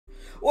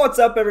What's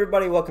up,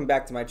 everybody? Welcome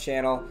back to my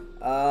channel.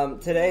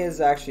 Today is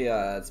actually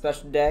a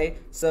special day.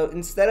 So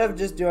instead of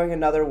just doing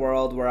another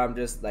world where I'm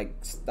just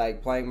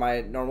like playing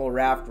my normal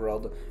Raft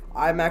world,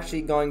 I'm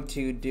actually going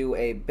to do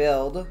a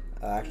build.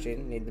 Actually,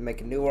 need to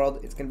make a new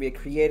world. It's gonna be a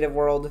creative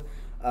world.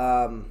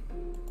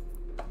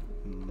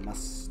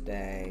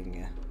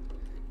 Mustang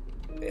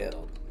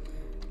build.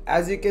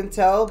 As you can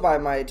tell by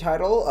my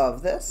title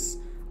of this,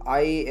 I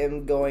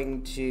am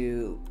going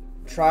to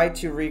try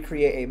to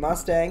recreate a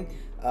Mustang.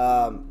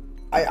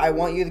 I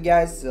want you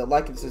guys to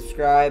like and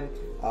subscribe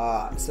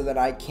so that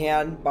I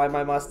can buy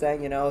my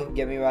Mustang, you know,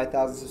 give me my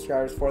 1,000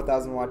 subscribers,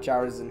 4,000 watch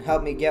hours, and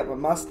help me get my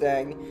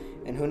Mustang.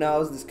 And who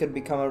knows, this could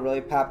become a really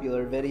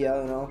popular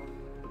video, you know.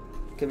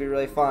 Could be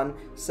really fun.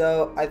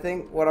 So I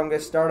think what I'm going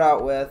to start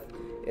out with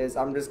is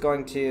I'm just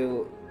going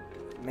to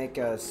make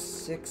a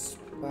 6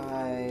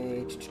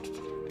 by...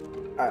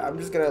 Alright, I'm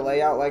just going to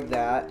lay out like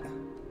that.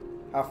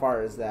 How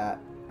far is that?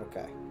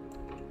 Okay.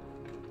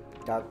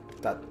 Dot,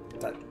 dot,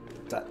 dot,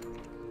 dot.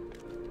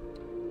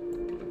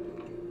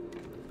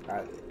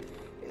 Alright.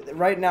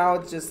 Right now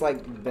it's just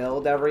like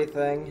build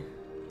everything.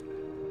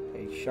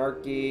 Hey,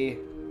 Sharky.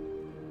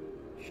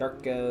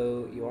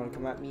 Sharko, you want to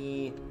come at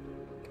me?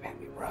 Come at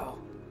me, bro.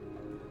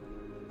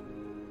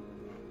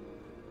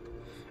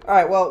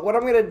 Alright, well, what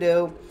I'm going to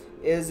do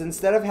is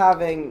instead of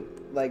having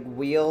like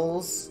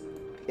wheels,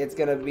 it's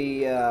going to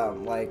be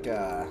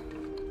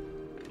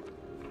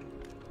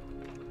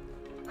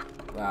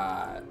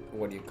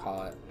what do you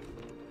call it?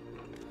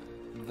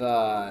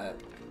 The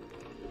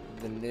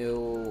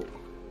new,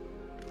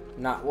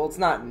 it's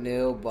not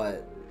new,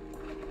 but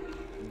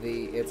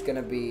it's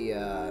gonna be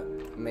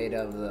made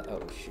of the,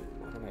 oh shoot,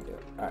 what am I doing?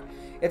 Alright,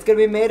 it's gonna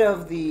be made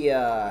of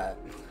the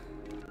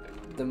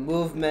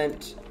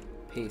movement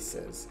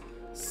pieces.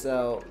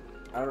 So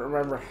I don't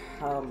remember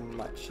how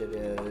much it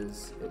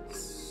is.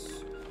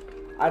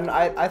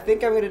 I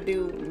think I'm gonna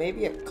do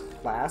maybe a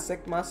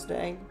classic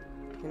Mustang,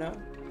 you know,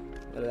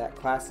 that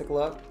classic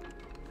look.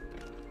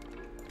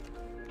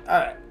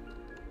 Alright,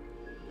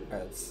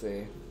 let's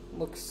see.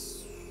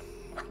 Looks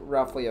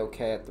roughly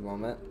okay at the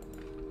moment.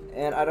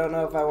 And I don't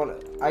know if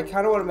I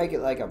kind of want to make it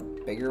like a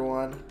bigger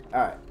one.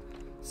 Alright,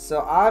 so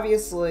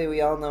obviously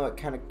we all know it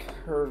kind of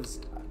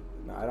curves.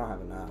 No, I don't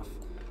have enough.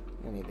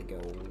 I need to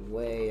go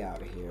way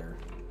out here.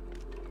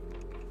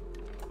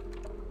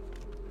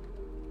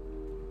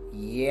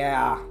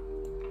 Yeah,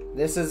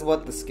 this is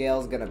what the scale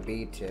is going to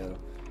be to.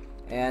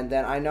 And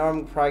then I know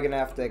I'm probably going to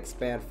have to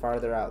expand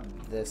farther out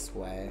this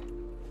way.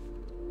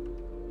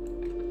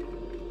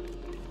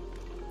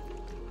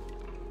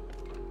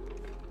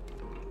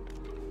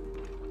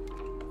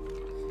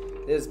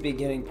 This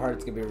beginning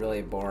part's gonna be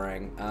really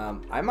boring.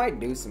 I might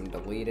do some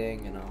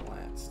deleting and all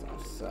that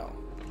stuff,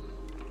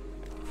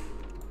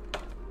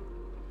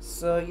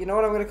 so you know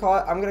what I'm gonna call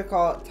it? I'm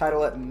gonna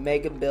title it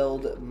Mega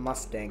Build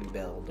Mustang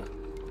Build,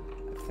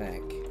 I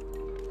think.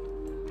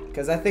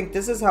 Because I think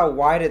this is how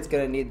wide it's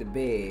gonna need to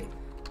be,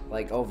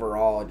 like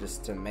overall,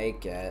 just to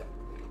make it.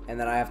 And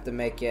then I have to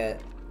make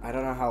it, I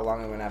don't know how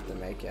long I'm gonna have to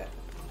make it.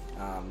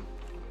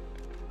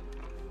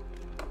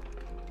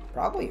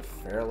 Probably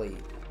fairly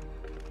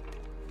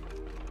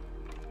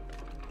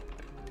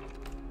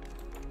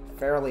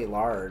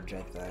large,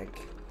 I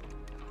think.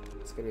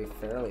 It's gonna be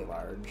fairly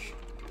large.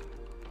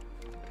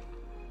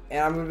 And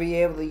I'm gonna be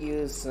able to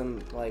use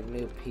some like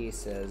new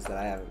pieces that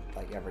I haven't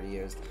like ever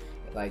used,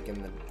 like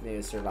in the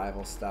new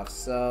survival stuff.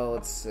 So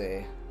let's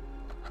see.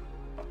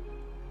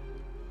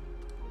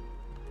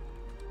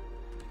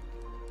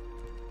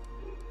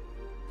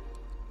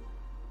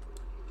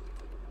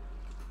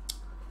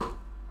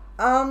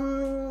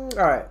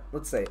 Alright,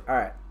 let's see.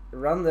 Alright,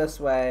 run this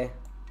way.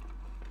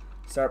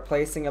 Start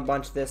placing a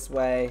bunch this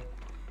way,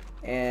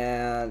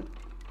 and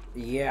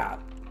yeah.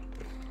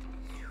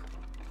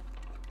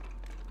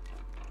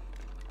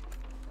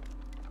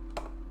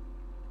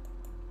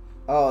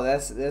 Oh,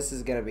 this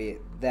is gonna be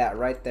that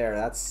right there.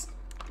 That's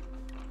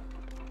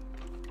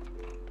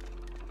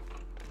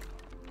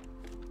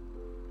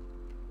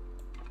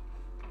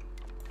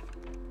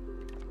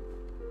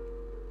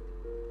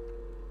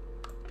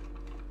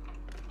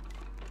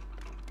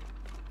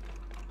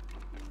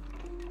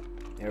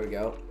there we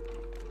go.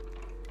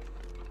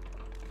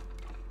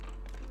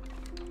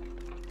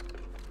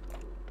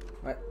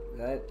 What?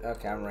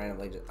 Okay, I'm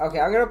randomly just... Okay,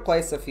 I'm gonna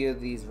place a few of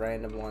these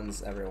random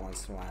ones every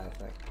once in a while, I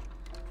think.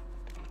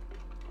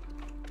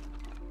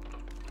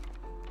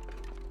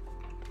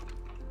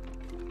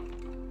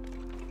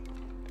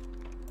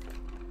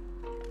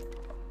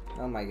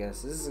 Oh my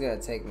goodness, this is gonna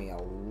take me a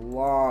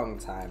long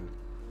time.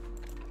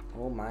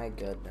 Oh my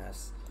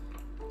goodness.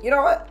 You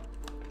know what?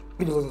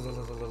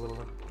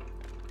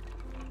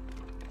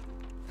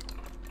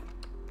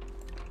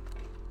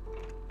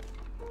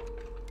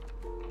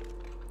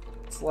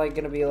 It's like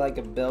gonna be like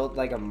a build,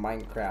 like a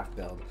Minecraft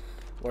build,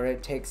 where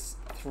it takes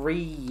 3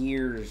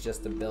 years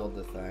just to build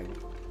the thing.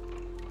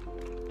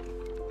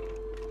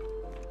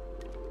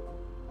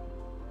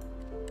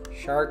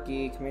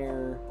 Sharky, come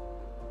here.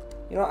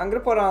 You know, I'm gonna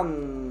put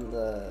on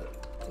the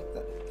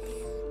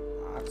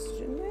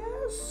oxygen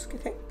mask, I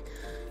think.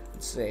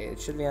 Let's see, it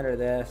should be under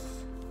this.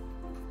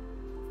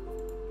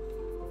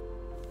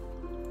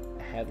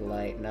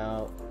 Headlight,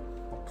 no.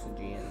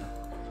 Oxygen,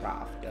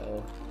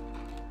 Rafto.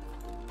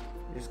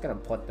 I'm just gonna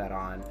put that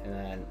on, and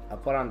then I'll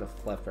put on the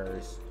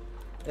flippers.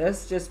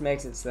 This just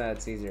makes it so that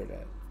it's easier to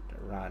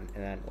run.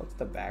 And then, what's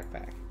the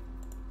backpack?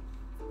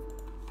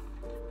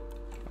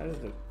 What does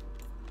the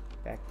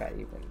backpack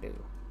even do?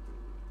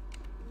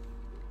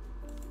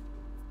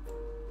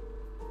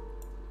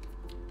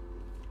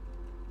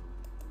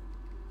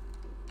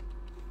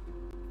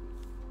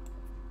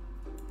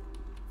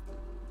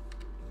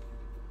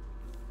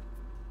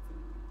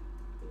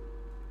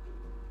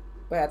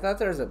 Wait, I thought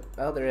there was a...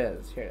 Oh, there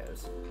is. Here it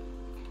is.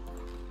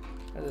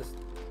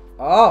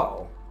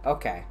 Oh!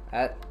 Okay.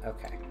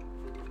 Okay.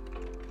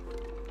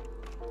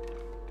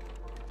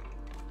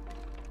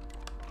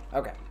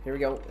 Okay, here we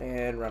go.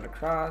 And run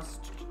across.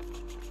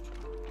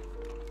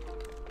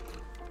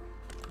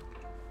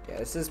 Yeah,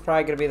 this is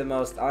probably going to be the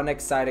most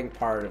unexciting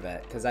part of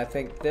it. Because I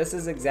think this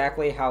is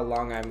exactly how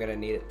long I'm going to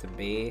need it to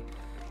be.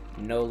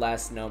 No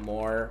less, no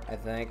more, I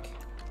think.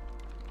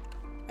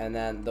 And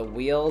then the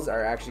wheels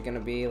are actually going to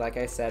be, like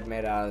I said,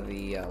 made out of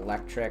the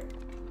electric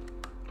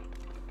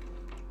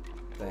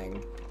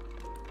thing.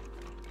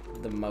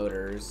 The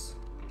motors.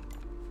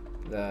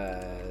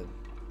 The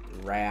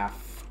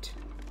raft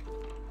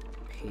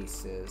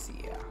pieces.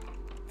 Yeah.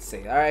 Let's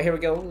see. Alright, here we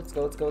go. Let's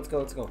go, let's go, let's go,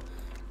 let's go.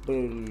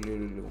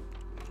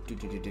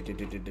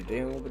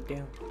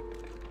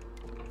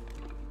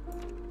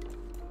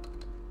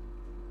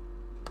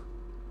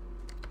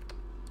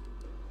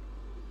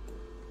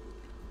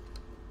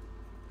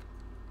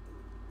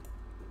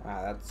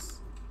 Wow,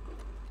 that's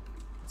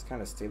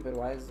kind of stupid.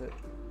 Why is it?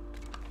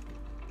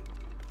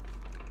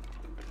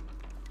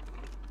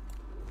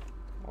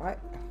 Why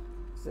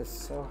is this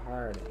so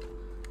hard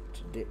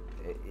to do?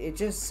 It's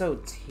just so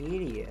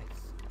tedious.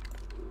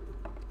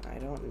 I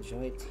don't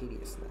enjoy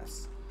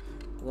tediousness.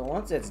 Well,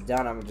 once it's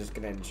done, I'm just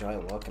gonna enjoy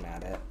looking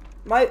at it.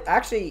 Might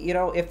actually, you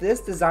know, if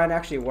this design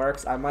actually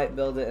works, I might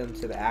build it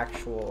into the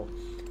actual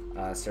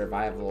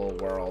survival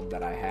world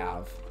that I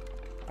have.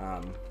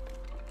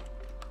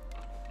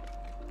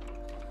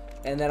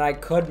 And then I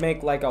could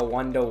make like a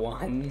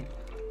 1-to-1,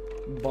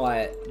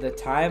 but the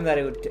time that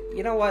it would,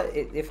 you know what,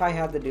 if I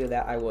had to do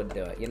that, I would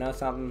do it. You know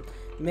something?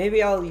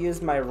 Maybe I'll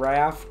use my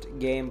Raft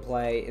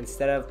gameplay,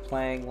 instead of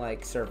playing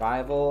like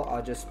survival,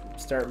 I'll just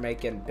start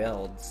making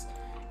builds,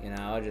 you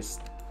know,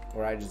 just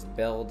where I just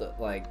build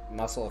like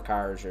muscle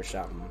cars or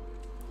something.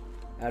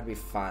 That'd be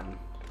fun.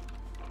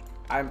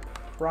 I'm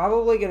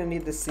probably gonna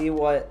need to see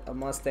what a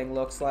Mustang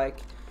looks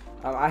like.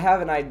 I have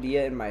an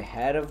idea in my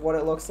head of what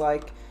it looks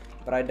like,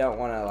 but I don't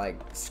want to like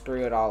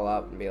screw it all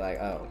up and be like,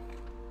 oh.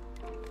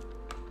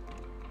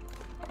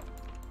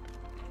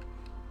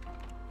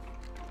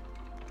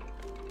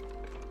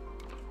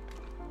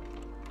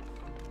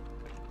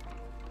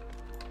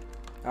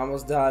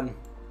 Almost done.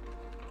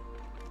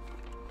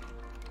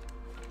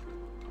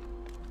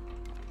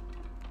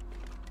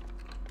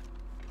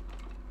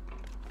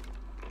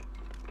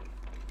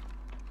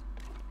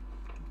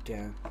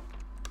 Yeah.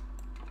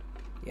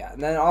 Yeah,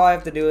 and then all I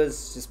have to do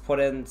is just put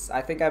in,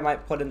 I think I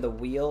might put in the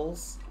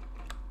wheels.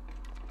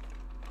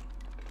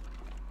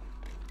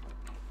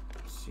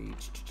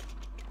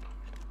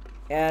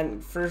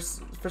 And for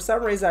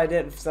some reason I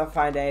didn't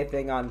find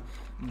anything on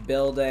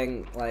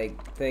building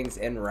like things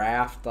in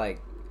Raft,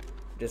 like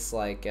just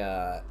like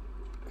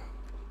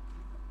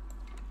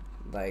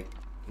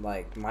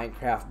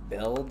Minecraft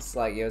builds.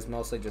 Like it was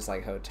mostly just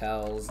like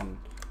hotels and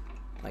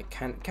like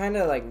kind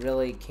of like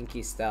really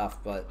kinky stuff,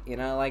 but you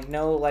know, like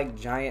no like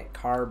giant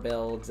car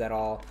builds at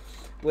all,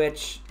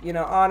 which, you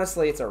know,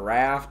 honestly it's a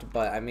Raft,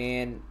 but I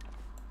mean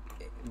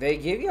they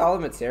give you all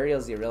the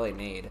materials you really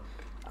need.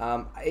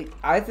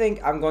 I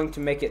think I'm going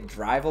to make it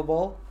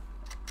drivable.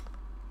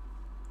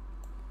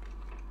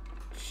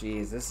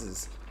 Jeez, this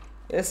is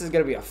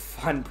gonna be a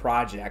fun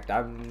project.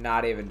 I'm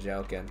not even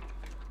joking.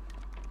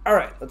 All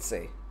right, let's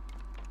see.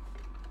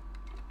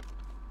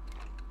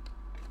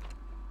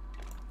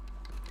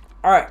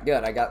 Alright,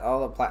 good. I got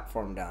all the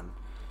platform done.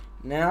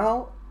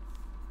 Now...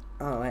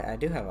 Oh, wait, I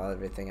do have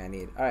everything I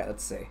need. Alright,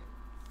 let's see.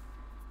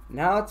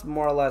 Now it's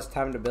more or less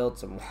time to build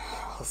some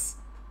walls.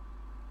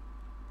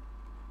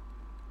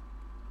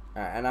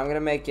 Alright, and I'm going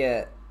to make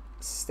it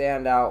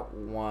stand out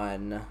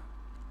one.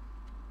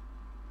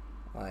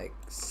 Like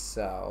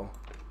so.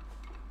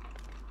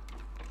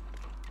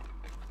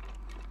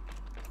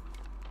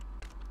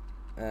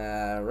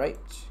 Right.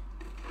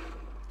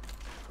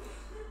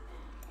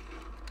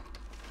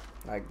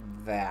 Like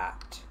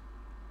that.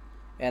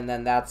 And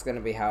then that's going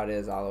to be how it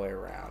is all the way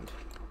around.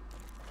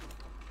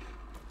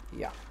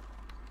 Yeah.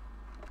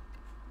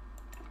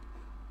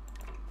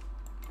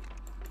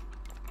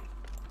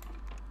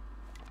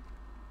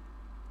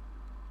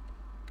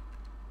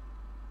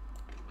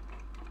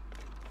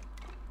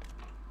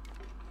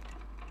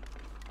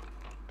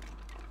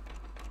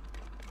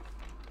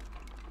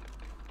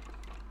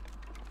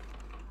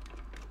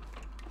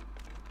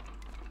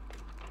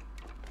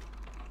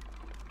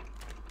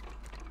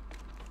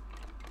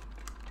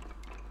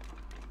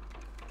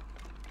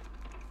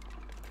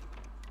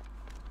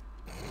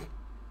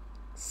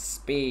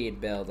 speed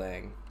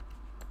building.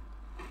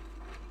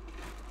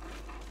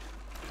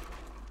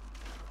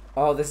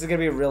 Oh, this is gonna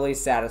be really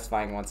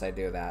satisfying once I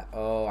do that.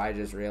 Oh, I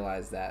just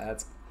realized that.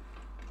 That's...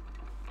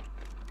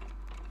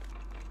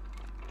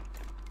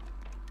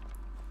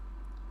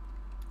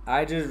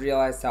 I just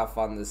realized how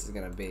fun this is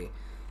gonna be.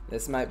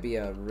 This might be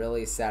a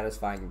really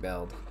satisfying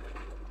build.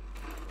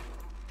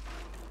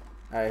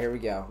 Alright, here we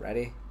go.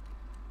 Ready?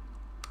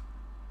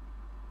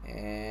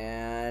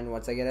 And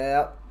once I get it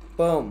up,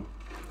 boom.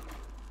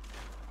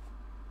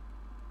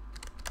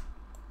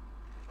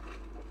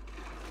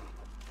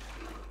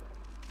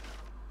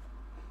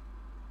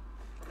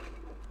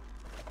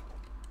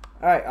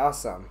 Alright,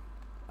 awesome.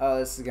 Oh,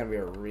 this is gonna be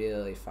a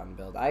really fun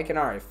build. I can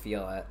already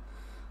feel it.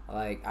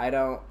 Like, I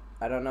don't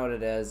know what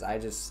it is. I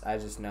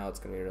just know it's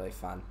gonna be really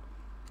fun.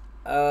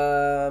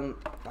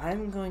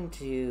 I'm going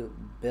to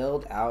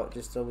build out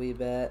just a wee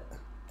bit.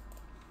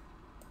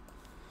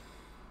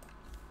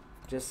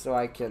 Just so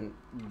I can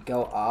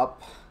go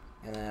up.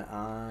 And then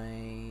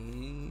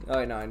oh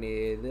wait, no, I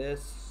need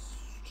this.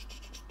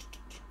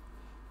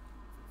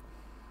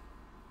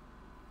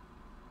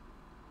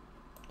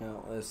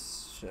 No,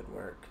 this should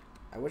work.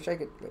 I wish I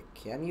could, wait,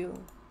 can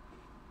you?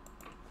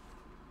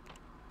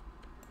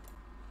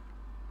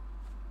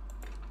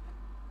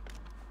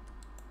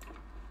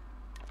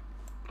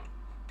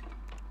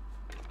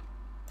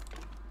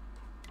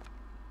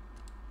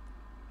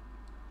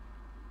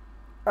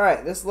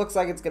 Alright, this looks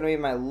like it's going to be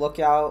my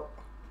lookout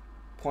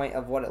point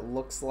of what it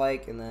looks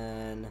like. And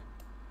then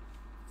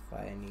if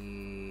I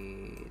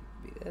need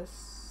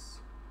this.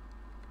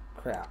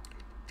 Crap.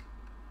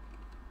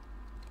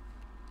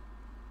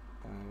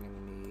 I'm going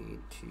to need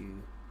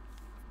to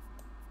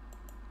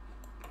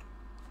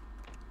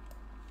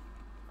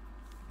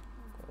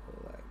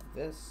go like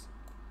this.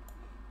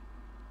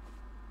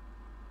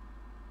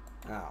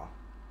 Oh.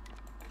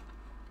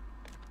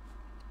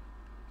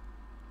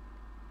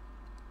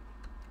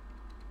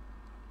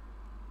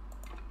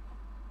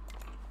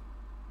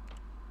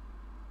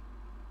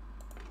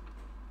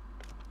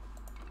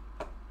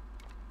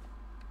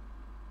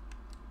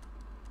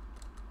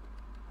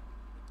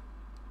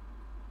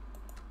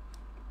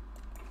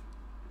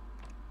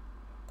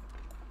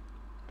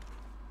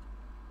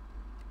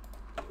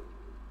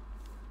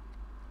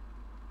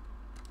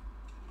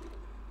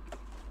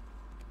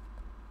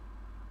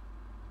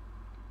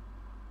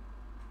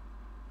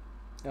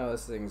 Oh,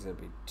 this thing's gonna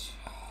be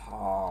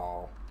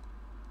tall.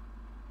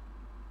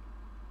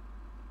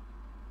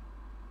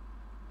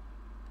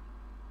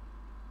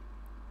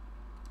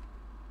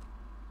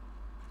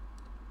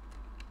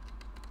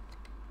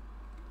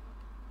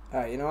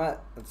 Alright, you know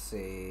what? Let's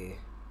see.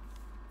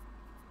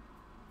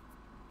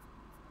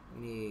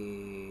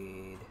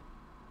 Need...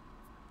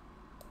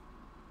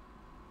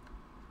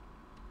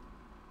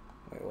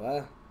 Wait,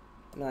 what?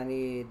 No, I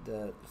need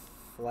the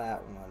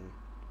flat one.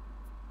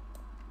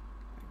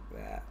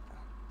 Like that.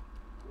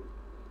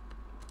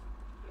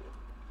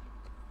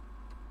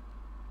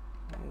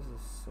 Why is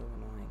this so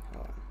annoying?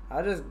 Hold on.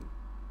 I'll just...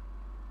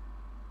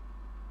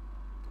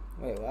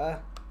 Wait,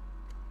 what?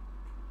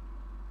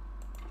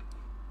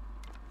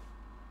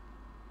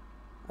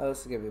 Oh,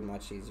 this is gonna be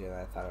much easier than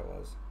I thought it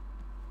was.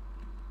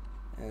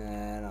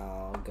 And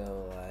I'll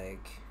go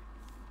like...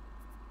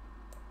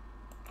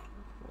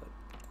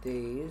 with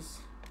these.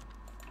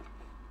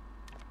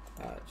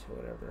 To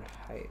whatever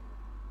height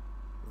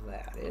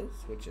that is,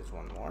 which is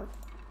one more.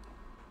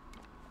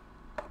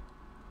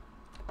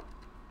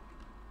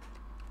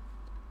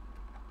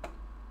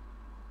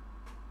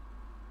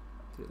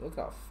 Dude, look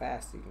how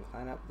fast you can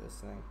climb up this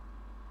thing.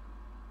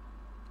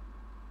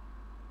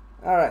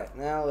 Alright,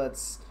 now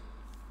let's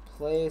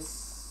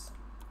place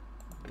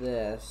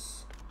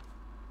this.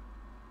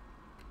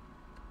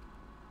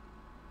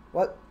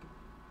 What?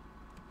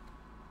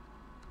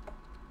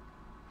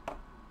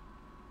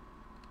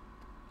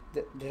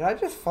 Did I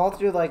just fall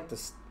through like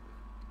this?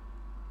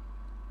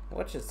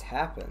 What just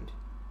happened?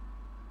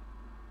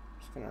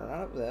 Just gonna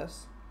run up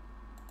this.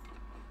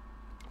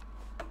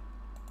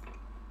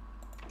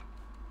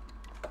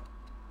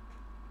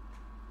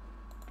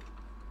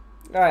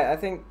 Alright, I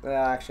think...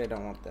 actually, I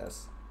don't want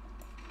this.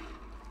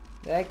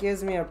 That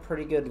gives me a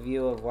pretty good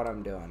view of what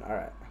I'm doing.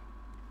 Alright.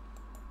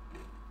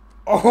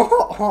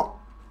 Oh!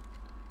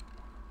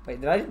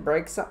 Wait, did I just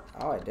break some?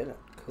 Oh, I didn't.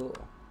 Cool.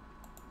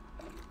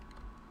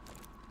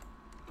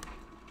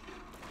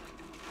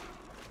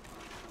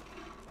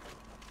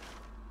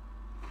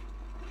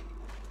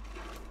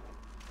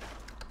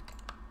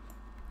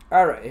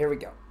 Alright, here we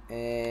go.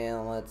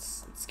 And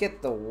let's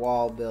get the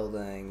wall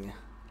building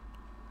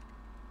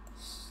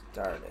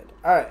started.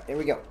 Alright, here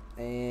we go.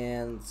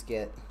 And let's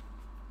get...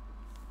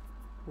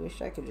 Wish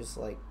I could just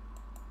like...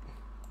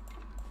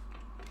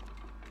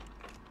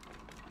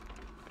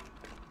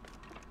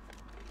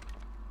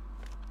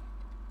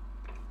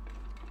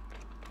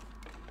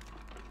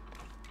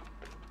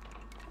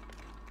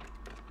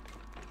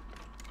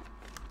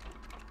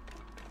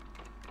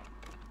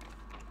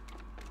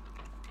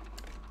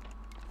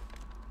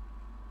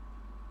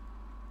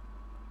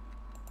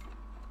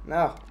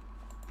 No.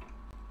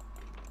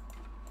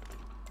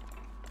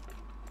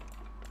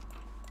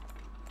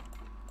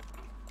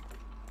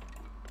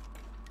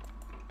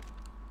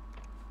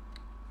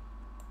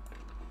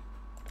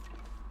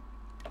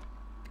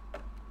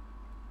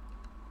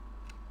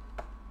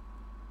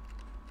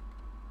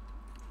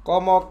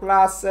 Como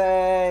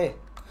clase.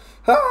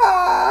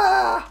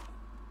 Ah!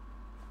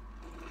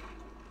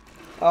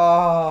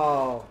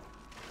 Oh,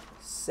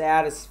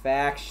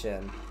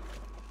 satisfaction.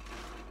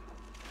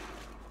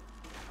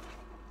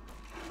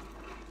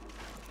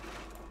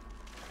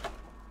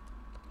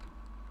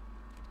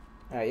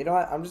 Alright, you know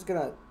what? I'm just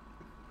gonna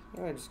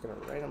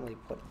randomly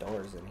put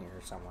doors in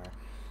here somewhere.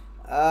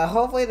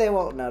 Hopefully they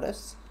won't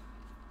notice.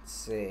 Let's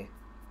see.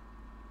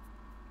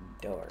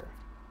 Door.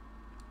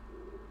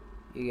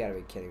 You gotta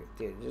be kidding me.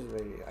 Dude, just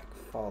really like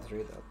fall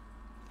through the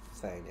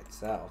thing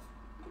itself.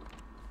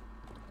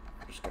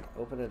 I'm just gonna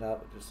open it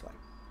up just like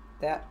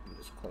that and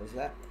just close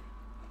that.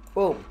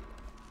 Boom.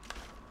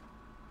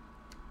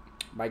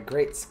 My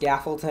great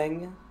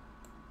scaffolding.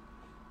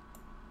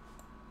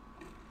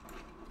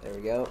 There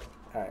we go.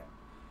 Alright.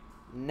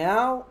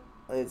 Now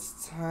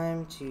it's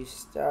time to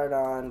start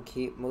on,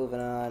 keep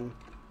moving on.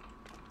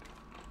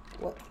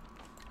 What?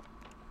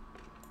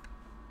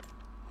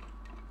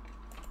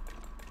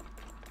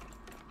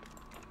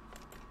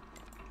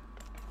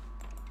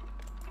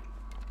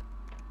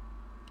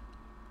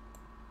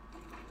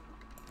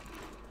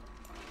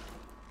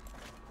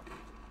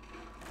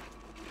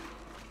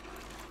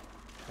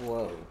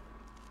 Whoa.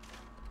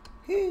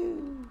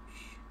 Huge.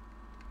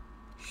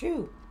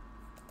 Shoo.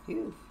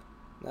 Huge.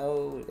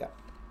 No, yeah.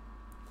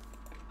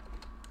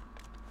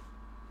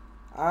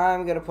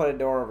 I'm gonna put a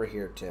door over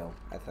here too,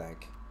 I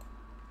think.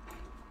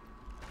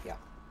 Yeah.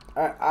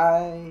 Alright,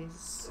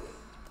 eyes.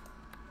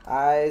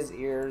 Eyes,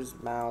 ears,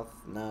 mouth,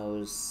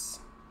 nose.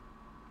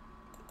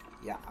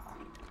 Yeah.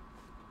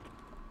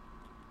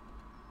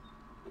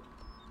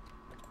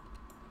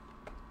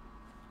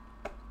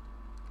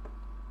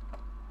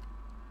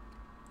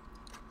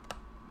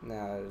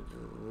 Now,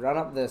 run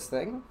up this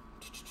thing.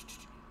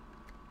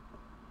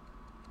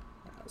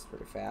 That was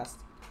pretty fast.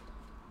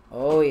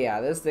 Oh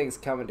yeah, this thing's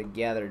coming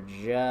together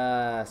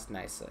just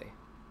nicely.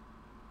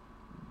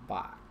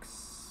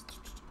 Box.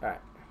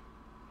 Alright.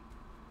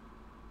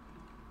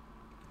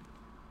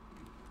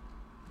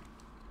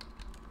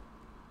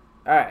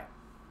 Alright.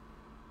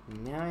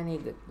 Now I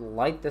need to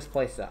light this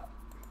place up.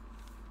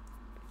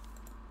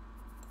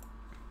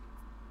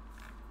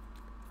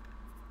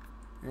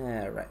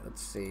 Alright,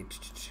 let's see.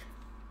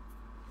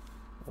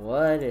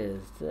 What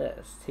is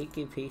this?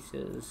 Tiki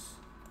pieces.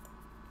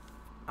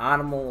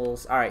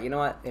 Animals. Alright, you know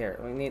what? Here,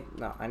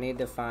 I need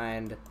to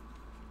find,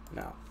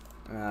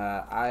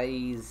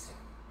 eyes.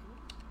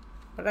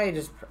 What did I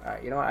just,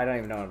 alright, you know what? I don't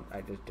even know what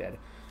I just did.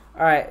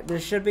 Alright, there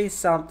should be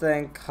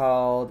something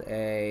called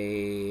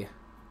should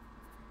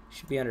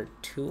be under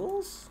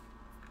tools?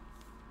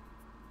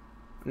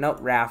 Nope,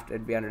 raft.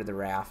 It'd be under the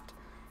raft.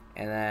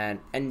 And then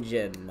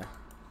engine.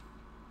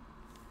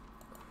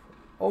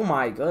 Oh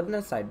my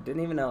goodness, I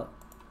didn't even know.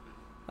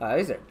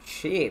 These are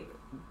cheap.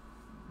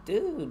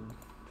 Dude.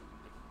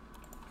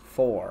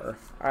 4.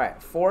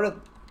 Alright, 4 of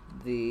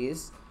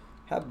these.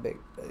 How big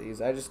are these?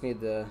 I just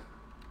need the...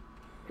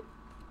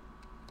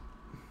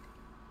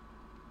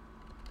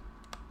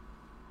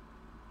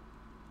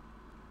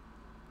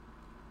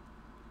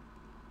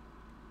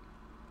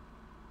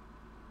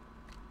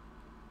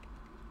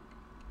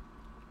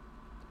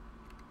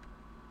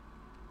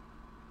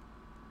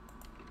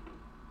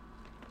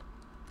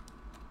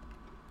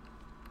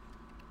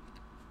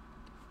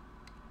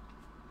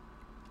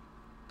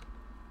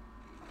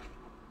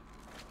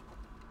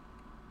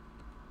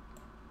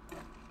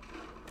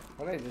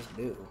 What did I just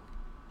do?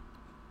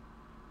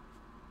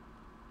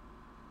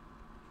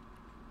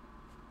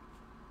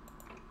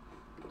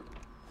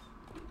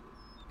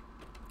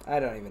 I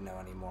don't even know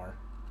anymore.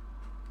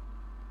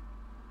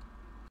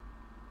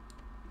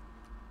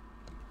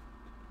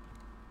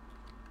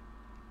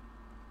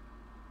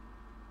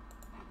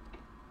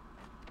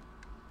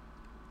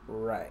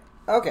 Right.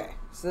 Okay,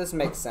 so this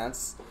makes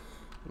sense.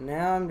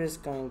 Now I'm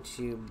just going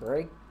to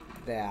break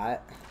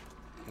that,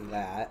 and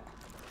that,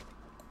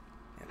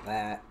 and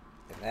that,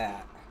 and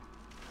that.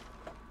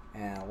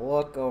 And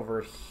look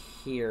over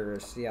here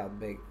to see how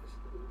big.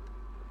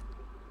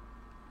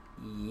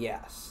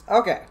 Yes.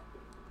 Okay.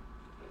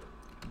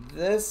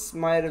 This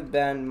might have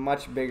been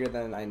much bigger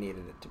than I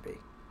needed it to be.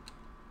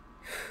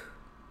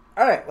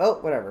 Alright,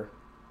 well, whatever.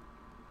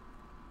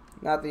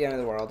 Not the end of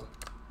the world.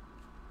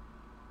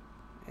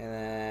 And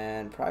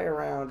then probably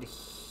around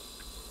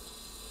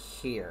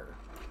here.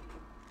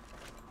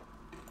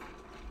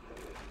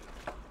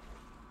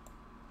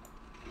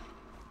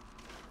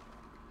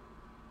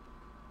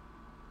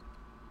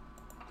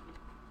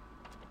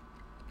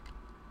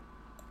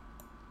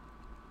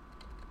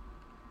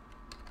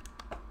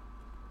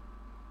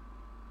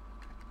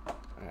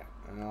 Alright,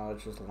 now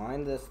let's just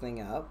line this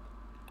thing up.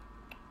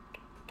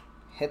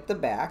 Hit the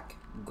back.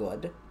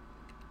 Good.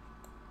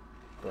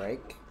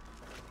 Break.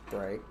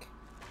 Break.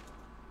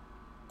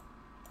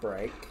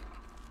 Break.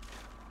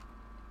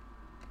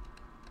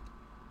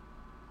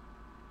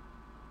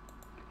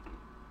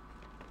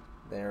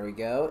 There we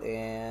go.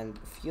 And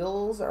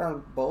fuels are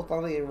both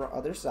on the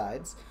other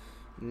sides.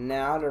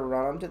 Now to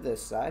run them to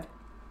this side.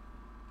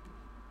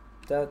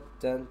 Da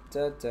da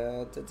da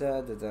da da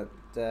da da da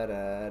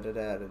da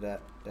da da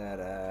da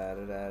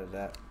da da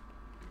da.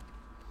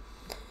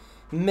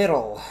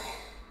 Middle.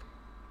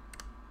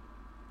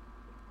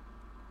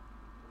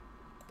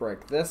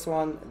 Break this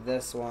one, and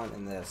this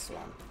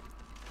one.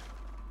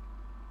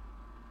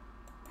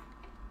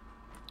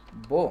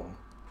 Boom.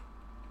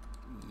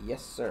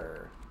 Yes,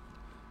 sir.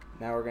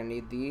 Now we're gonna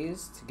need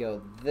these to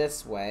go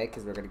this way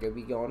because we're gonna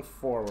be going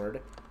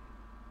forward.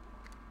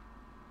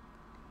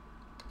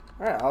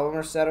 Alright, all of them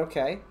are set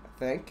okay, I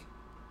think.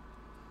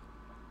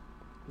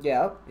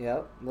 Yep.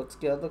 Looks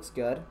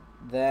good.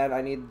 Then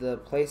I need to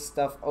place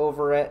stuff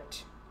over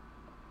it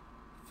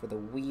for the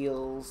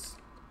wheels.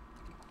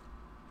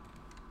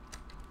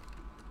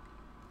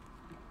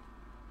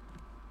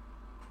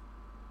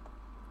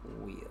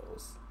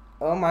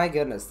 Oh my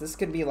goodness, this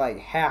could be like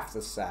half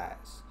the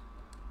size.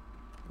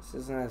 This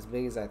isn't as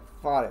big as I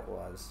thought it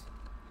was.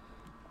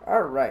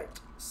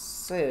 Alright,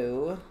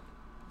 so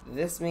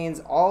this means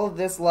all of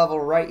this level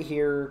right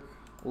here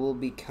will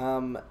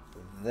become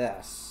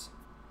this.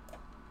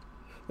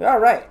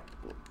 Alright,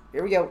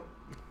 here we go.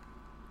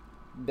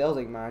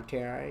 Building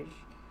montage.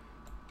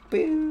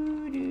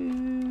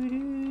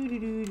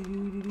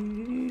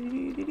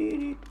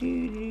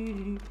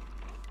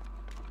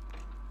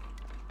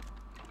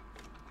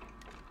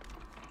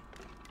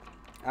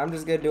 I'm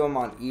just gonna do them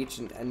on each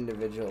and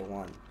individual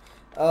one.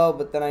 Oh,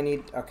 but then I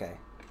need, okay.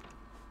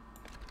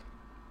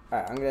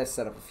 Alright, I'm gonna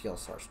set up a fuel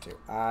source too.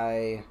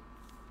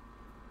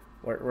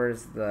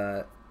 Where's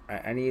the,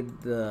 I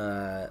need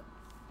the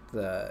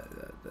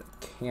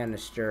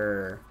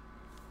canister.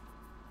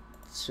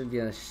 It should be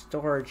in the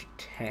storage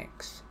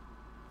tanks.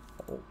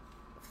 Oh,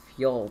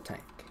 fuel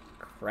tank.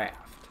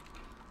 Craft.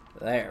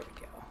 There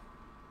we go.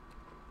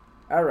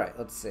 Alright,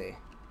 let's see.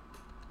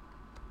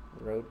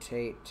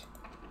 Rotate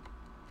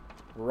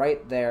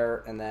right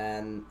there, and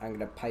then I'm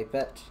gonna pipe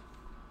it.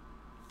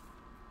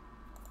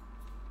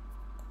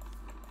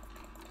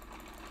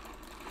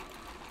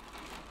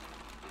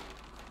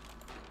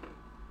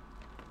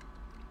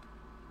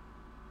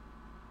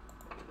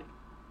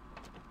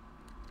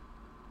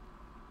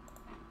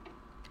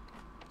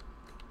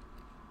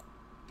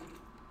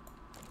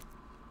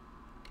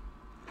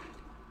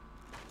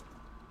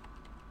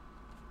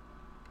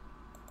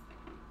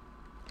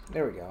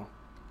 There we go.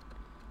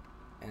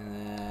 And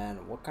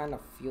then what kind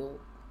of fuel?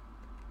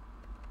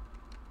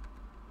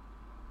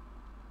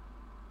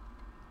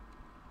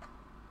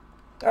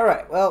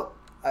 Alright, well,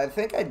 I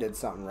think I did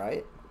something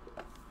right.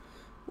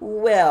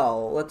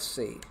 Well, let's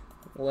see.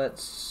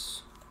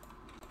 Let's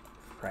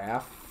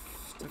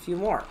craft a few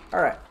more.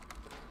 Alright.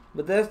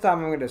 But this time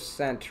I'm going to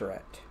center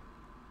it.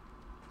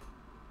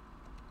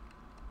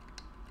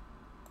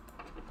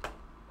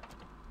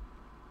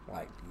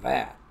 Like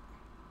that.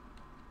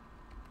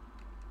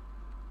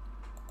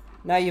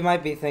 Now you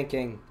might be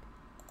thinking,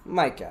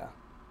 Micah.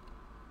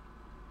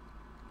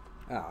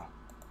 Oh.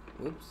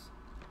 Oops.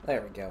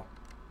 There we go.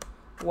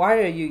 Why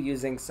are you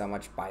using so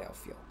much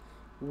biofuel?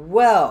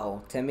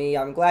 Well, Timmy,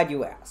 I'm glad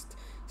you asked.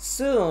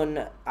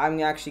 Soon, I'm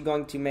actually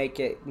going to make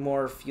it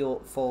more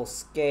full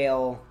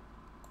scale.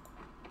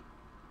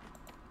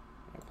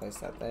 I'll place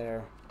that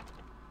there.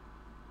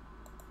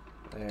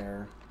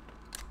 There.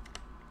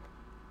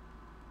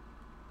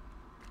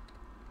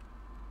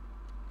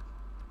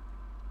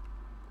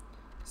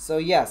 So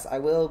yes, I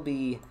will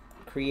be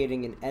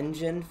creating an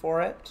engine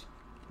for it,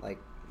 like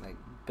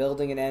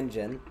building an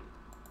engine.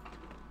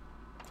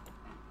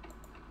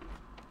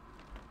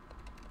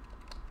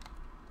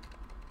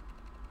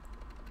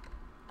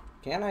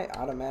 Can I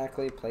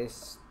automatically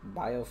place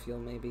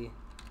biofuel maybe?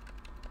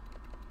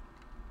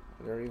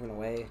 Is there even a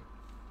way?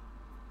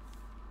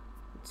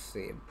 Let's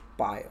see,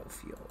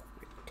 biofuel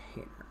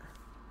container.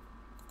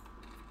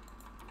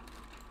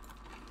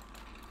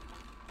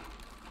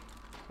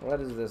 What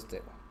does this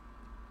do?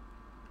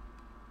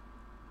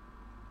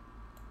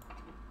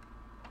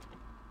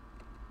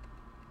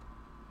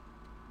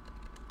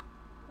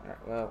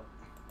 Alright, well.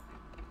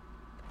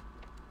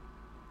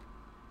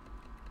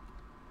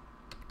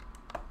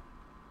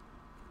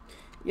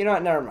 You know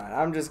what, never mind.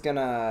 I'm just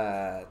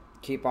gonna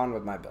keep on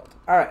with my build.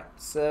 Alright,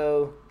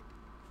 so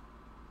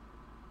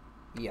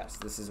yes,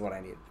 this is what I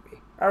need it to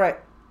be. Alright.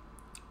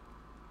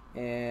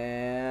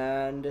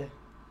 And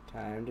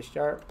time to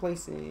start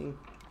placing.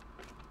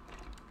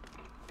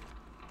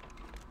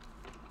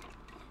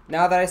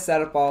 Now that I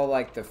set up all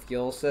like the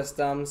fuel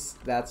systems,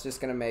 that's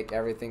just gonna make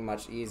everything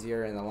much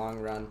easier in the long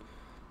run.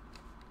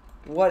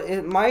 What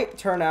it might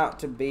turn out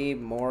to be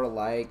more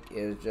like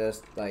is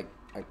just like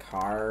a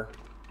car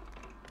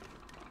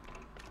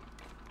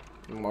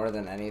more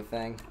than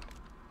anything.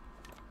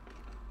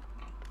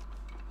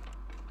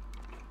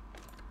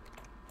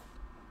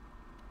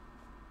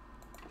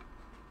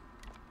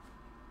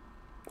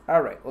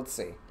 Alright, let's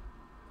see.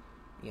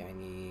 Yeah, I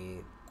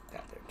need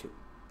that there too.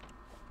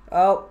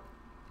 Oh,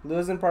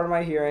 losing part of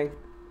my hearing.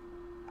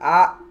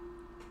 I'm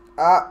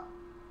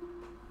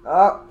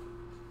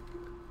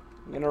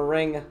gonna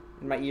ring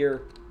in my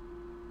ear.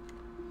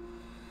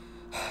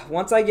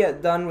 once I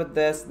get done with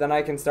this, then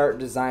I can start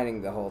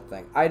designing the whole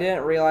thing. I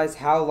didn't realize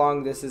how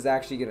long this is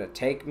actually going to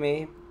take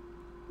me.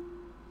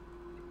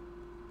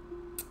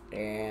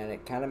 And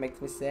it kind of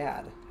makes me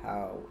sad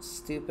how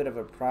stupid of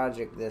a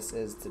project this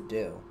is to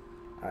do.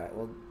 Alright,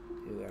 we'll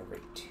do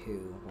every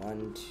 2.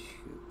 1, 2.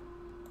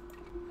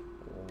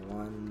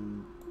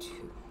 1,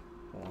 2.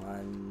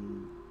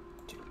 1,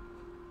 2.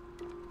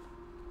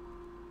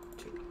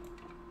 2.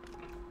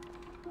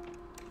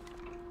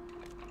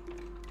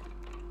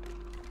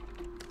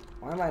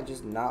 Why am I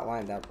just not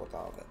lined up with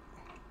all of it?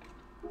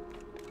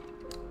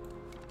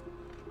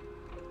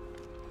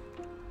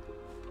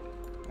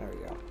 There we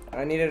go.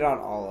 I need it on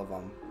all of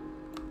them.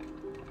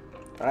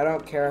 I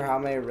don't care how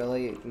many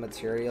really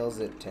materials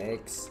it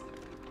takes.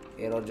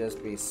 It'll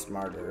just be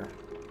smarter.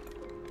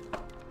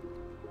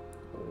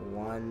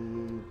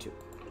 1, 2.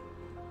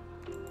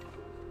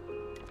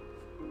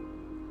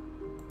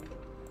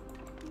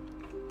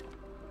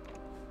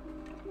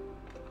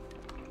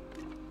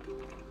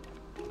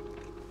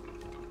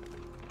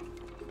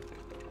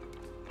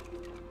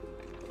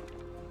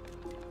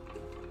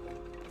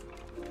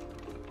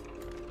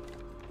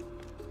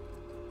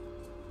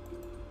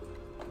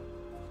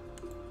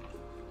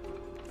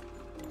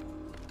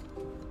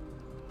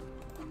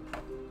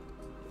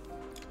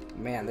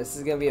 Man, this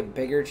is gonna be a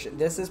bigger.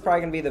 This is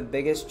probably gonna be the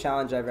biggest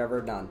challenge I've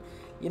ever done.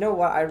 You know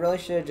what? I really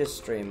should have just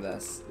streamed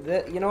this.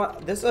 You know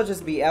what? This will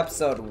just be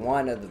episode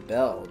 1 of the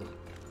build.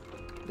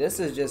 This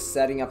is just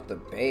setting up the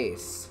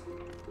base.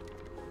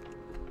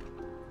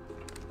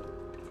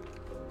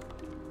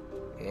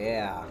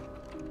 Yeah.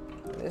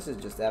 This is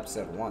just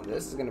episode 1.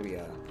 This is gonna be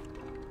a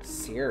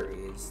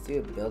series,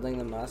 dude. Building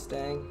the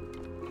Mustang.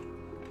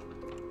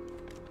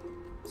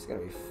 It's gonna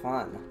be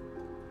fun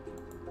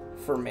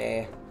for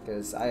me.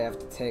 Because I have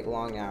to take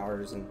long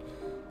hours and...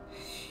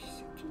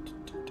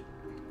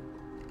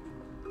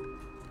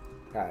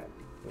 Alright.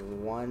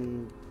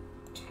 1,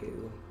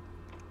 2...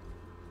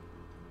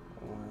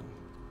 1...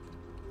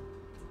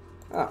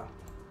 Oh.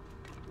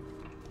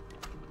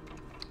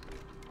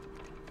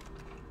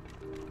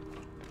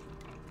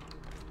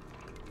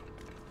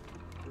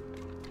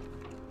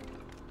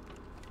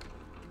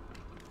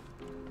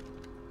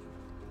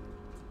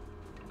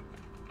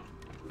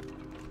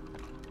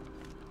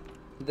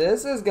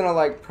 This is gonna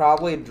like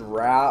probably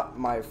drop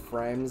my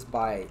frames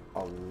by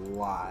a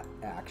lot,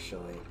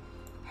 actually.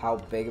 How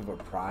big of a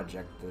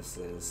project this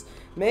is.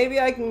 Maybe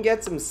I can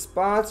get some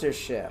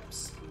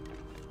sponsorships.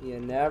 You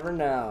never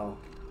know.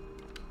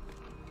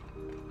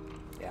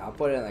 Yeah, I'll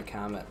put it in the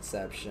comment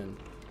section.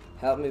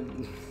 Help me.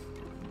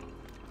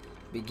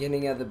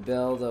 Beginning of the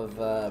build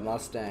of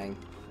Mustang.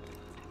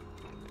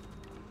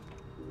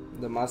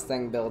 The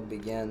Mustang build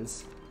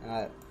begins.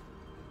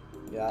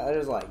 Yeah,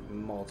 there's like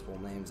multiple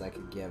names I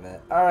could give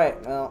it.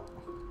 Alright, well,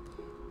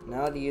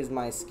 now to use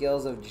my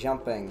skills of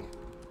jumping.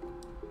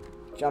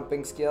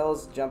 Jumping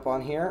skills, jump on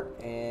here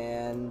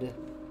and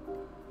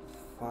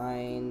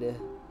find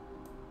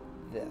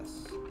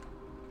this.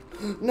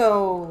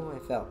 No, I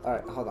fell.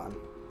 Alright, hold on.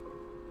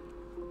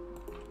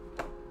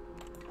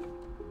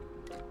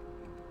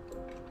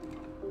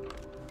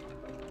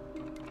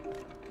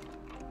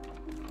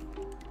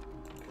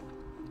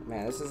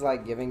 Man, this is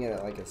like giving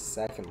it like a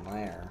second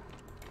layer.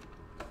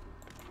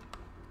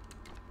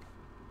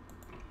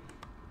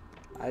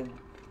 I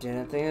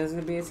didn't think it was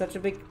going to be such a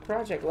big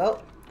project.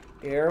 Well,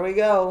 here we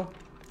go.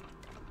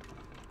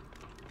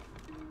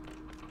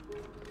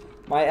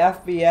 My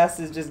FPS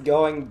is just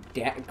going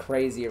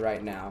crazy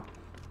right now.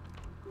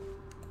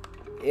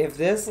 If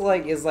this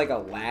like is like a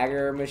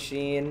lagger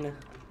machine,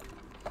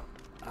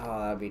 oh,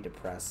 that'd be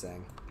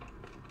depressing.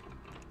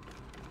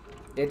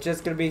 It's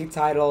just going to be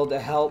titled to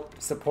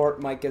help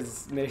support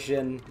Micah's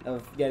mission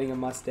of getting a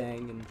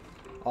Mustang and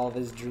all of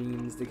his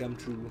dreams to come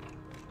true.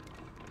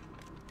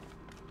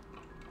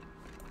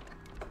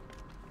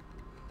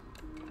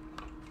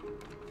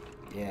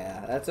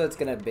 Yeah, that's what it's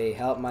gonna be.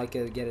 Help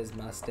Micah get his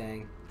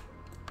Mustang.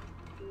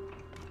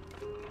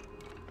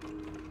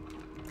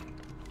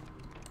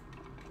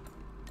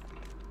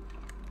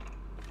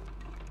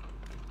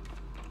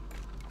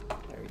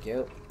 There we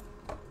go.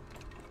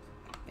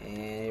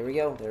 And here we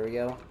go. There we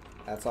go.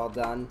 That's all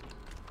done.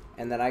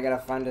 And then I gotta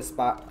find a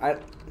spot.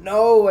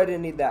 No, I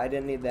didn't need that. I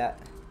didn't need that.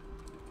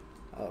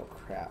 Oh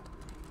crap.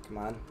 Come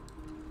on.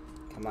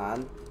 Come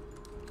on.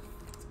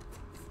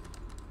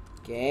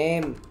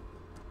 Game.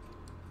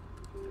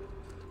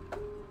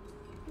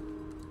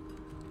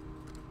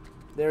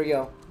 There we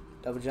go.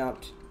 Double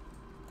jumped.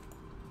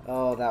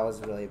 Oh, that was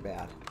really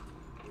bad.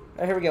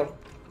 Alright, here we go.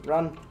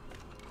 Run.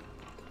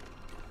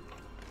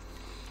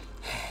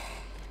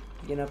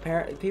 You know,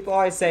 people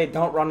always say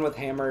don't run with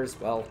hammers.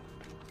 Well,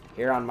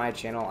 here on my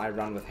channel, I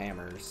run with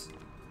hammers.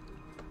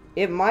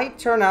 It might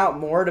turn out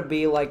more to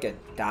be like a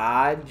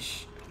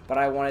Dodge, but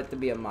I want it to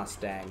be a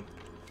Mustang.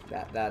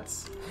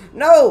 That's...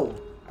 No!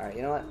 Alright,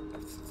 you know what?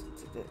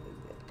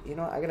 You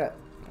know what? I know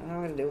what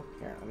I'm gonna do.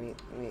 Here, let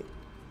me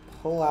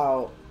pull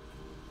out...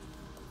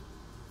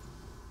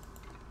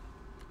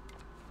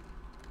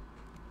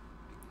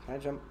 Can I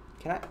jump?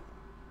 Can I?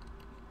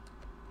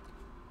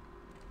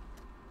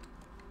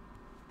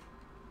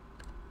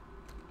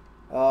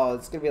 Oh,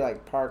 it's gonna be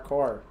like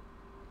parkour.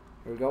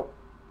 Here we go.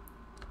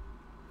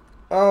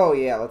 Oh,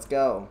 yeah, let's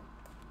go.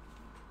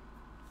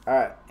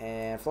 Alright,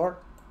 and floor.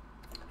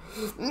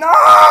 No!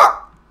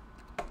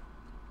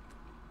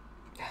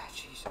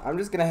 Jeez. I'm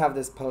just gonna have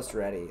this post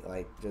ready,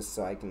 like, just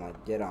so I can,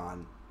 like, get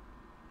on.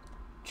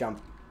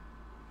 Jump.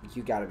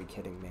 You gotta be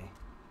kidding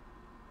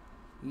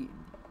me.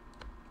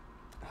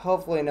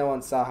 Hopefully no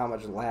one saw how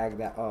much lag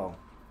that... Oh.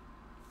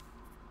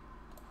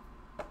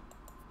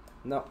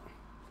 No.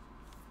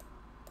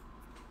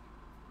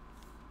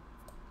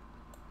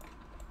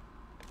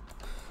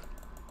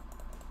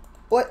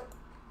 What?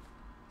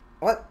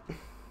 What?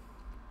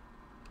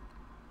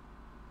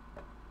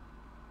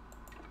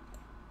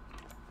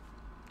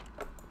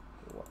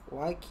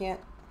 Why can't...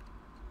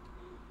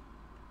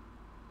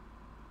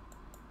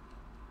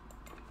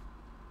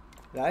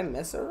 Did I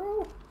miss a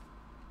row?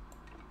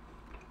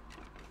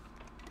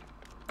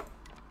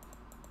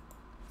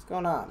 What's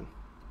going on?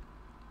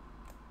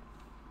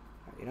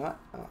 You know what?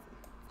 Oh.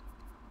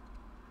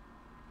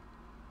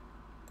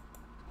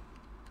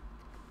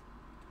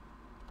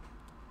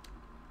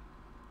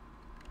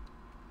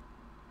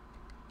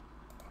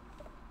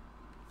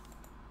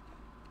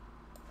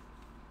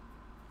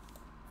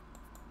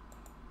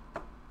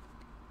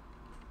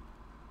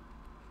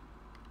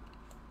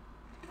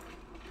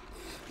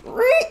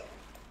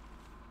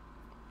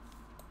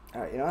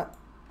 Alright, you know what?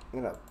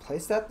 I'm gonna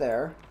place that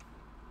there.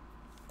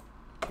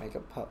 Make a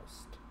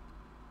post.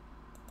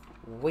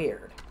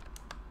 Weird.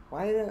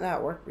 Why didn't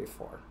that work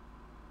before?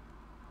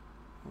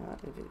 You know,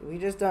 we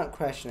just don't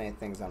question any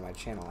things on my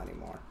channel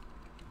anymore.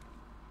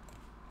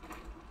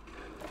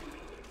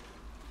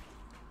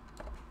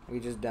 We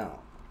just don't.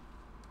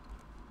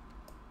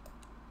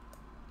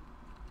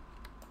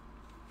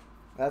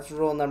 That's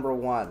rule number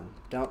 1.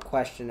 Don't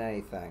question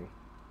anything.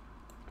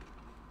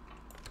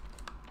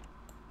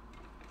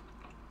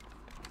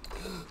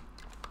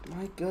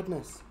 My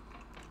goodness.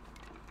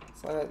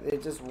 It's like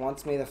it just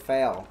wants me to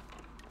fail.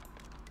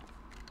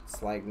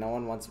 It's like no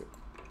one wants me.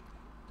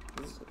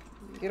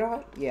 You know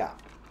what? Yeah.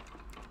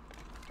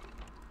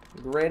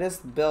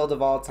 Greatest build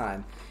of all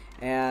time.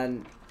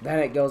 And then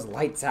it goes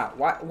lights out.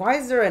 Why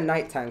is there a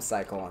nighttime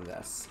cycle on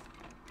this?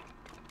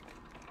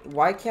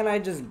 Why can't I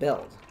just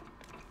build?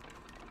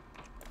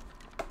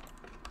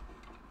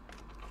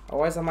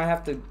 Otherwise I might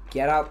have to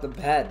get out the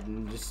bed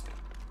and just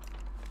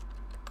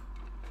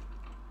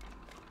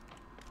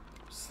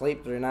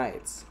sleep through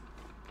nights.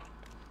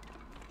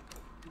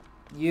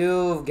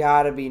 You've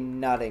got to be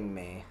nutting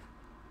me.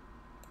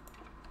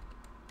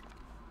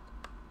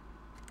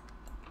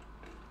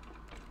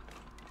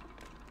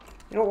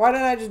 You know, why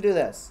didn't I just do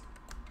this?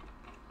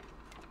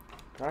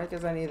 Probably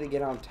because I need to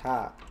get on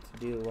top to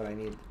do what I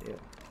need to do.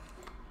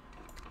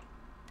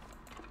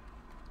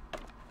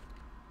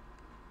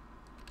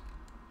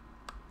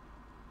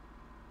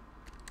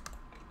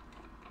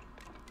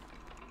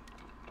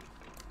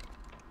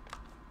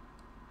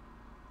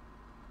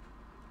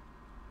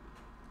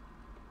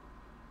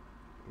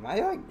 Am I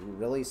like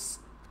really...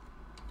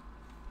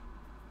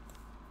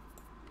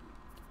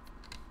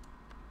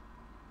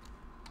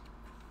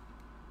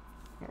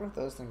 I wonder if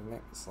those things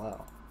make me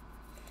slow.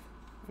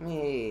 Let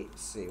me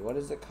see. What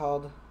is it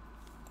called?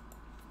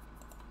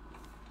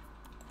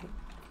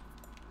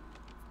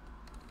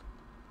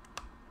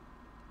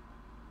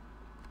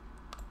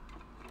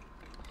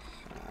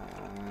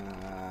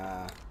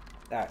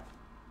 Alright.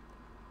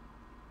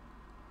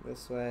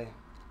 This way.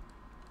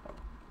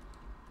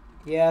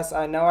 Yes,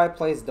 I know I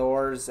place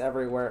doors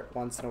everywhere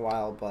once in a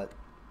while, but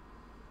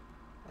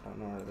I don't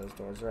know where those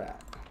doors are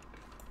at.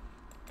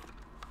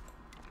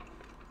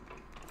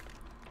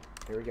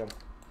 Here we go.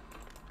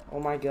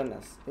 Oh my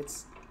goodness.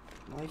 It's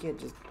like it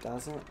just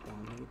doesn't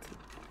want me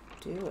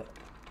to do it.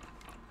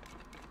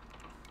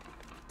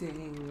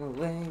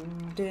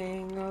 Ding-a-ling,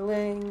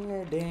 ding-a-ling,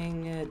 a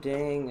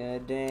ding-a-ding, a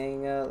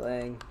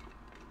ding-a-ling.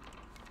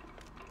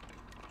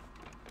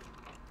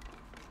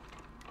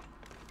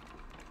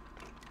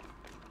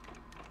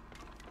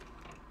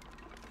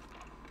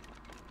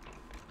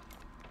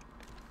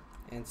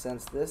 And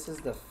since this is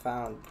the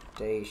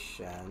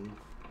foundation,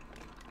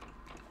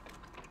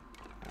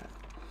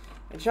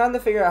 I'm trying to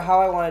figure out how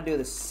I want to do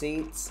the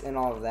seats and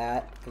all of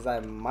that, because I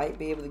might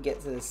be able to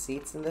get to the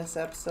seats in this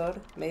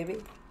episode, maybe.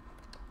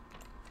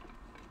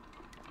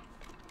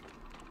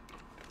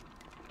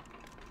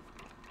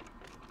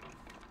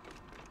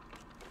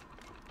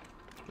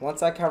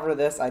 Once I cover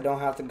this, I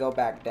don't have to go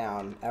back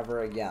down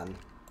ever again.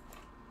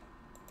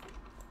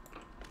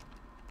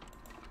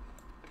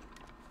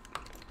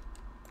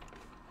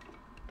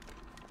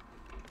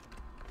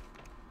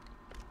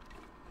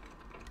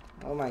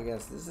 Oh my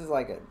goodness, this is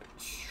like a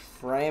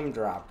frame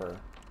dropper.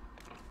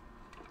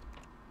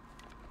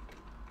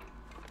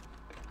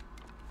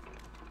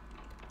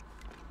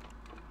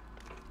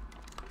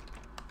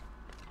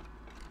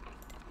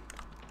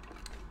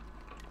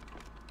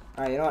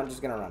 Alright, you know what? I'm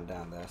just gonna run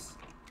down this.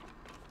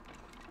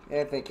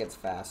 I think it's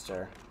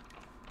faster.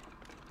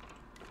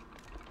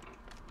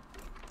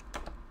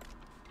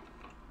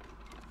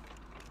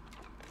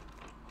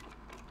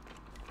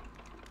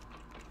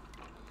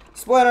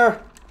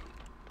 Splinter!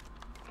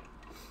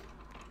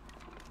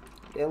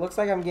 It looks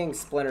like I'm getting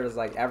splinters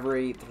like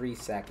every 3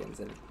 seconds,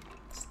 and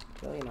it's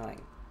really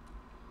annoying.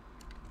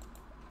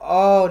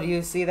 Oh, do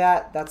you see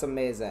that? That's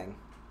amazing.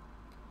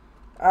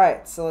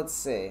 Alright, so let's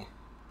see.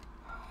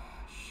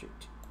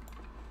 Shoot.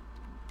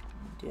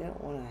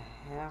 Didn't want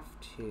to have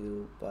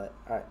to, but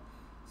alright.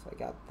 So I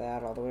got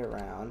that all the way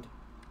around.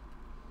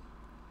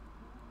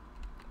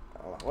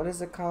 Oh, what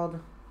is it called?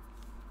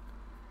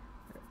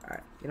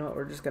 Alright, you know what,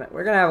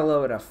 we're gonna have a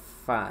little bit of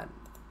fun.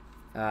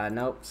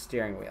 Nope,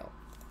 steering wheel.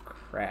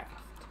 Craft.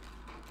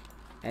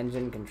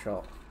 Engine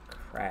control.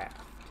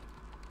 Craft.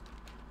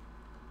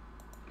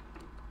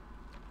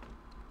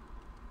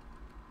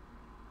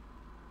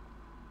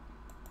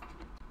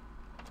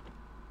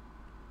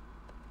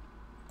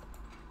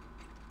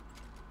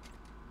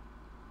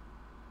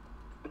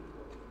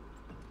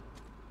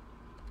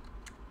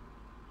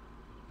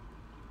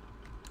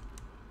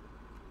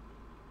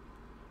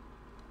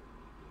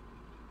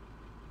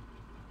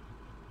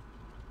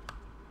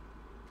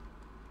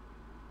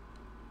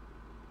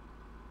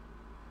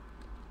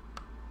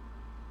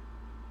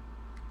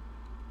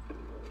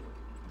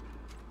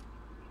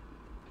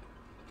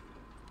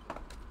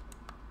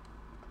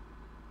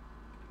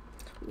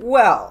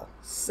 Well,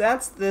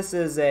 since this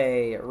is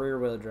a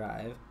rear-wheel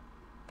drive,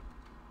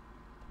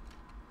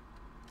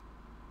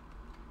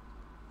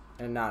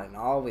 and not an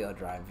all-wheel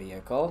drive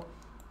vehicle,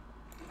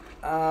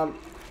 oh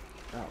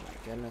my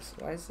goodness,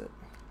 why is it?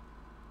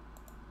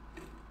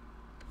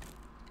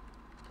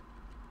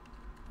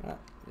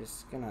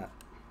 Just gonna...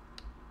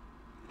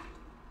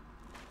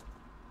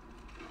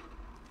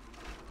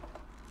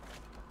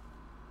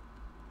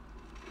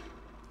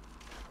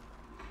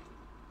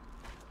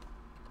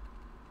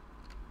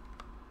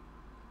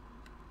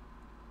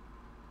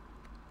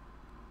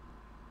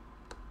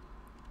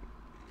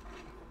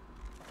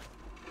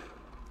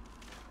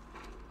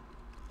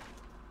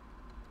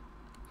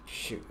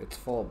 Shoot, it's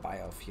full of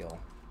biofuel.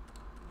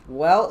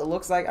 Well, it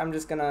looks like I'm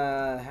just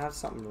gonna have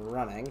something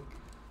running.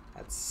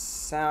 That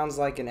sounds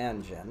like an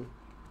engine.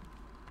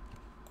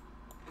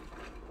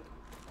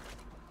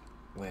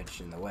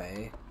 Which, in the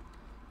way,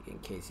 in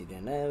case you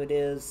didn't know, it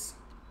is.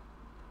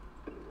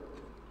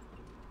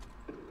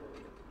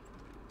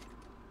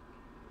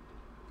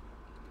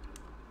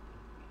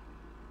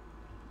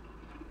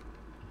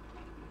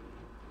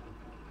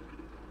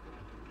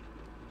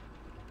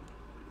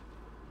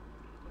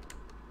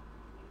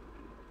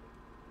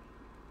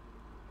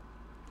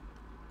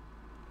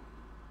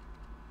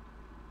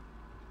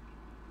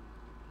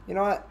 You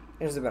know what?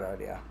 Here's a better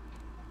idea.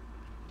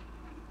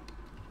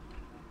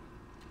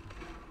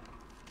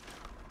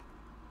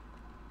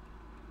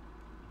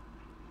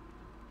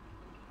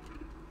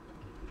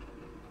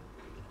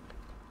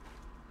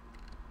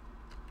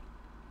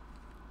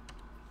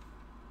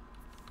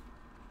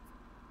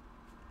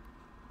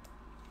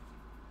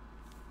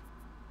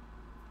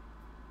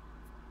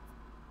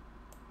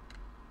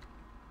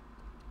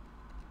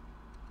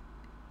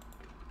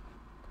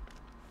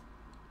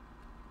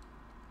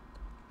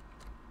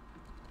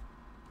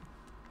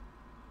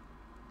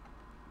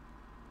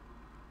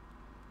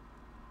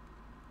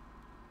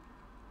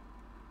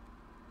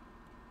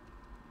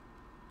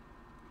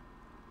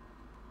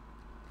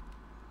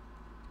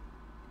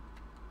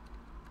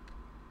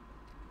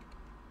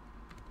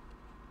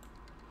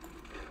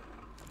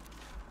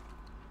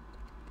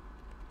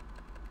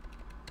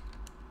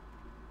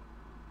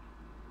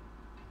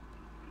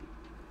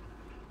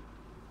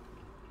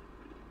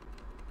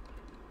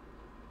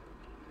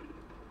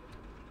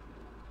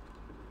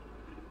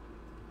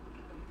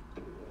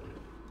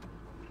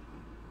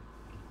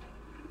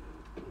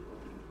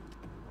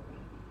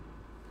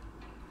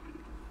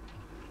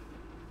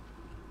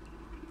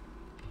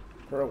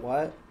 For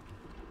what?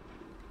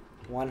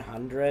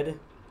 100?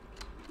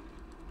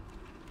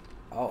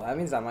 Oh, that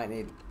means I might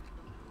need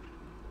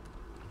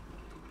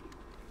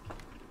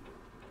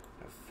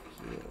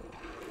a few.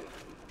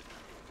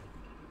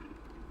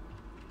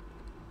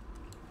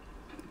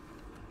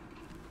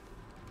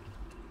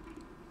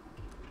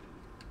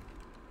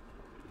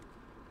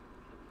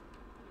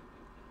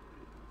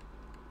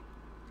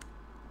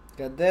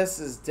 Good, this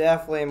is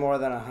definitely more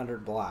than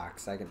 100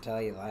 blocks, I can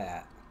tell you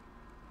that.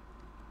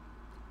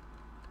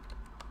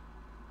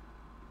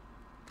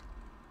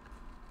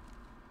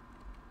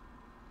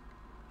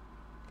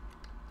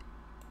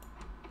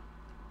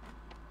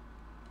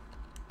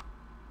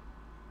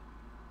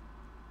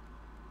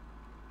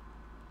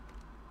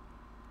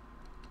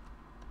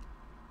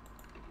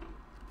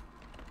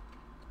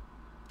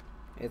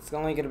 It's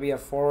only going to be a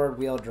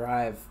forward-wheel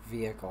drive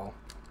vehicle.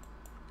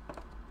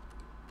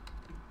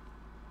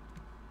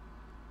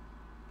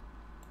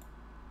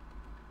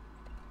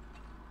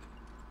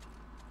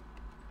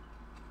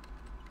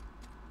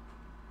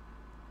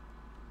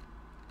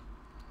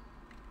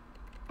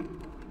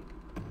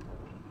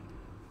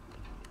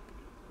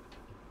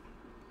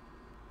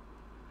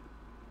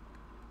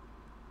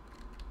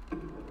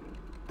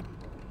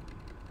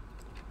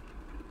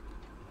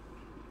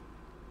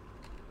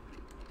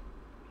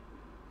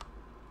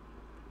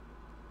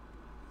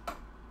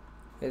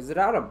 Is it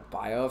out of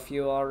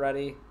biofuel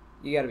already?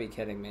 You gotta be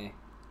kidding me.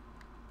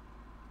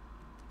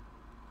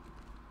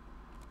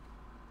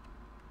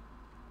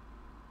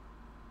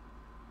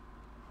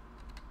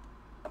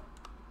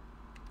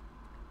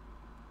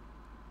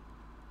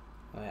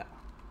 Oh yeah.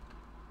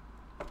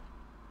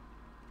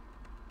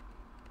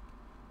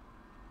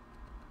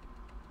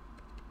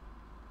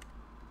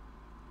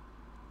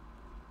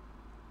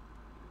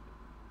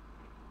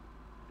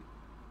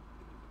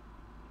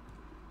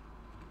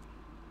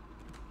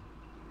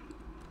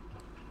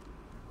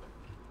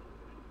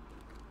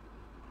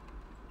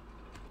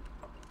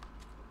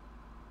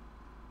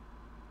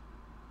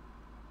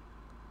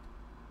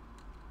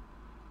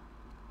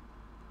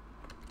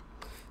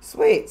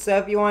 Sweet. So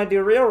if you want to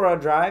do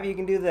railroad drive, you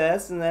can do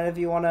this, and then if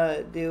you want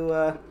to do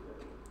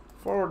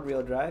forward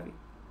wheel drive,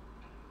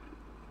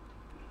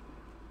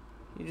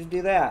 you just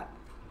do that.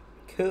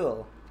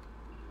 Cool.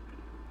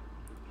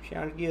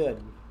 Sounds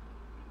good.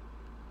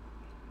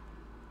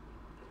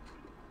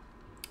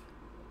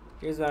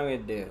 Here's what I'm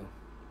going to do.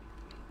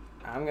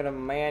 I'm going to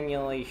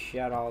manually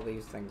shut all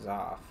these things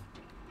off.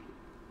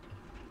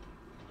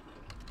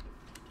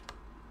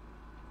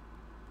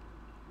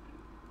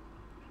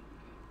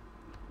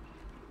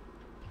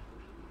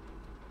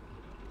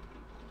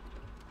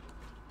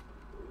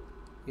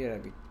 You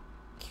gotta be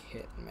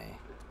kidding me.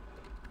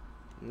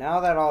 Now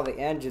that all the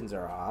engines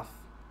are off,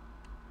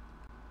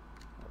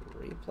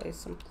 I'll replace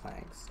some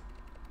planks.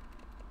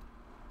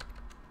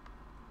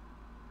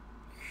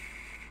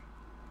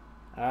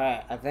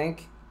 Alright, I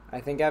think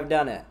I've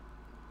done it.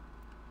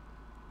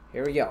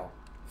 Here we go.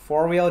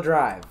 Four-wheel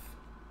drive.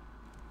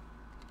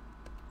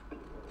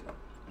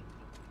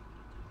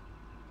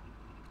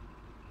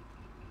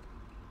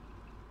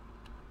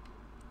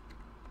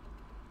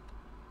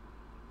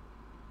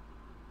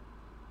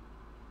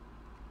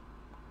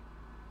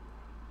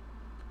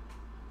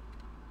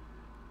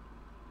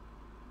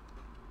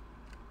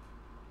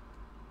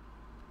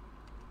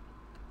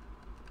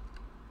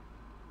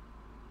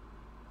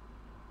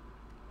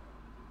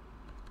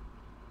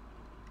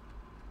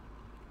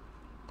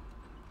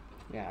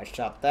 Yeah, I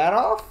shut that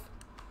off.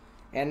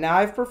 And now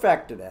I've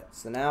perfected it.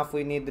 So now if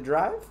we need to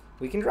drive,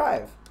 we can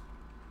drive.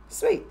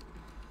 Sweet.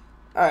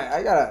 Alright,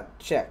 I gotta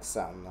check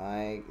something.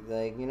 Like,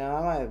 you know,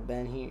 I might have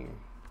been here.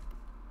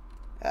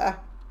 Yeah.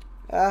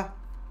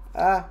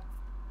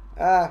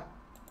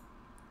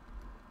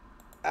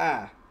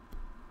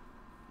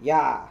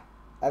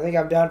 I think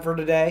I'm done for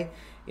today.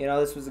 You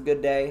know, this was a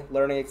good day.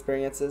 Learning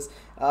experiences.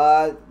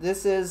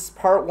 This is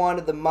part 1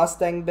 of the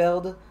Mustang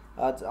build.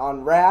 It's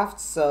on Raft,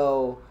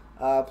 so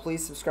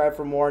please subscribe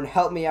for more and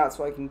help me out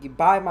so I can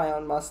buy my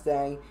own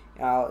Mustang.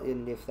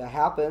 And if that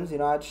happens, you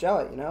know, I'd show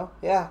it, you know?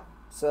 Yeah.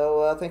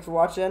 So thanks for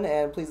watching,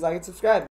 and please like and subscribe.